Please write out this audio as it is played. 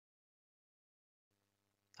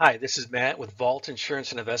Hi, this is Matt with Vault Insurance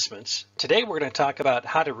and Investments. Today we're going to talk about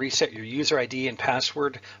how to reset your user ID and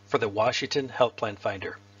password for the Washington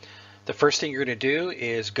Healthplanfinder. The first thing you're going to do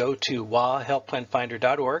is go to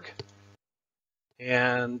wahealthplanfinder.org,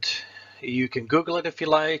 and you can Google it if you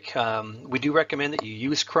like. We do recommend that you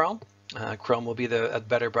use Chrome. Chrome will be a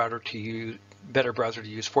better browser to use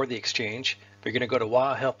for the exchange. But you're going to go to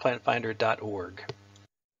wahealthplanfinder.org.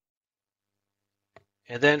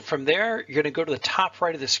 And then from there, you're going to go to the top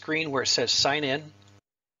right of the screen where it says sign in.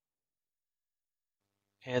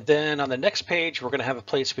 And then on the next page, we're going to have a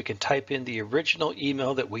place we can type in the original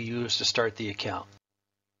email that we used to start the account.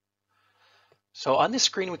 So on this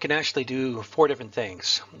screen, we can actually do 4 different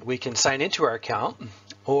things. We can sign into our account,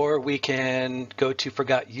 or we can go to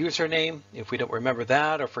forgot username if we don't remember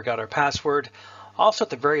that or forgot our password. Also at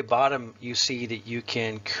the very bottom, you see that you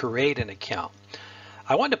can create an account.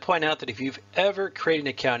 I wanted to point out that if you've ever created an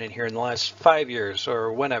account in here in the last 5 years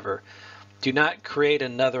or whenever, do not create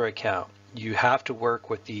another account. You have to work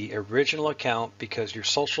with the original account because your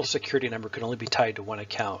social security number can only be tied to one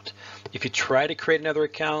account. If you try to create another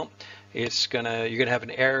account, you're gonna have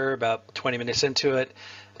an error about 20 minutes into it,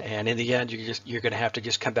 and in the end, you're gonna have to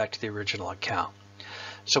just come back to the original account.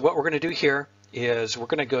 So what we're gonna do here is we're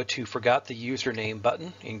gonna go to forgot the username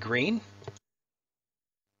button in green.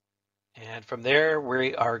 And from there,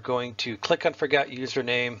 we are going to click on Forgot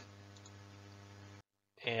Username.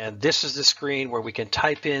 And this is the screen where we can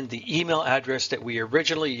type in the email address that we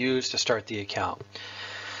originally used to start the account.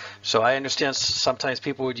 So I understand sometimes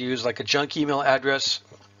people would use like a junk email address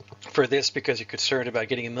for this because you're concerned about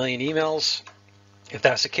getting a million emails. If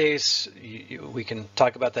that's the case, we can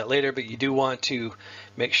talk about that later, but you do want to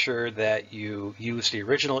make sure that you use the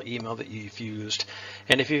original email that you've used.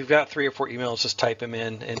 And if you've got 3 or 4 emails, just type them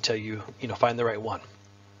in until you find the right one.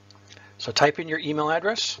 So type in your email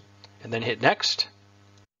address and then hit next.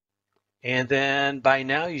 And then by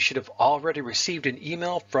now you should have already received an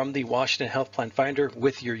email from the Washington Healthplanfinder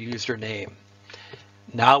with your username.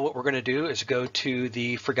 Now what we're going to do is go to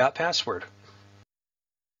the forgot password.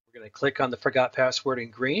 We're going to click on the forgot password in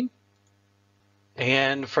green.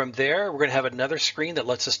 And from there, we're going to have another screen that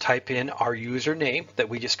lets us type in our username that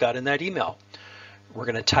we just got in that email. We're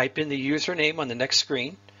going to type in the username on the next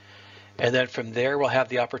screen. And then from there, we'll have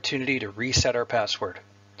the opportunity to reset our password.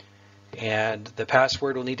 And the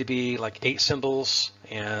password will need to be like 8 symbols,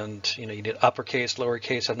 and you need uppercase,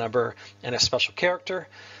 lowercase, a number, and a special character.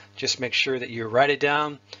 Just make sure that you write it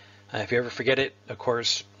down. If you ever forget it, of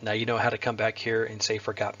course, now you know how to come back here and say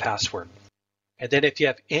forgot password. And then if you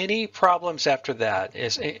have any problems after that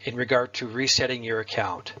is in regard to resetting your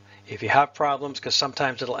account. If you have problems, because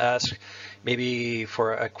sometimes it'll ask maybe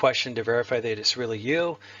for a question to verify that it's really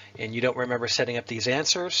you and you don't remember setting up these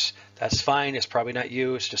answers, that's fine. It's probably not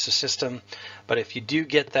you, it's just a system. But if you do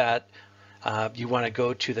get that, you want to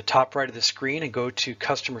go to the top right of the screen and go to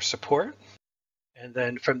customer support. And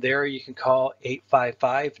then from there, you can call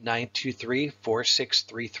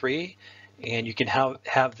 855-923-4633, and you can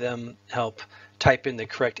have them help type in the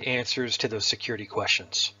correct answers to those security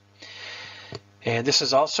questions. And this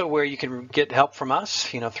is also where you can get help from us.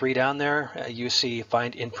 3 down there, you see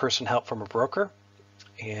find in-person help from a broker.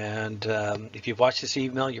 And if you've watched this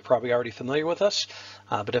email, you're probably already familiar with us.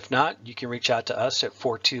 But if not, you can reach out to us at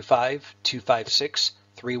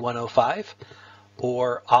 425-256-3105.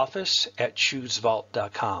 or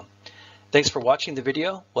office@choosevault.com. Thanks for watching the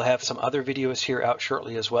video. We'll have some other videos here out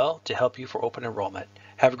shortly as well to help you for open enrollment.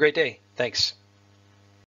 Have a great day. Thanks.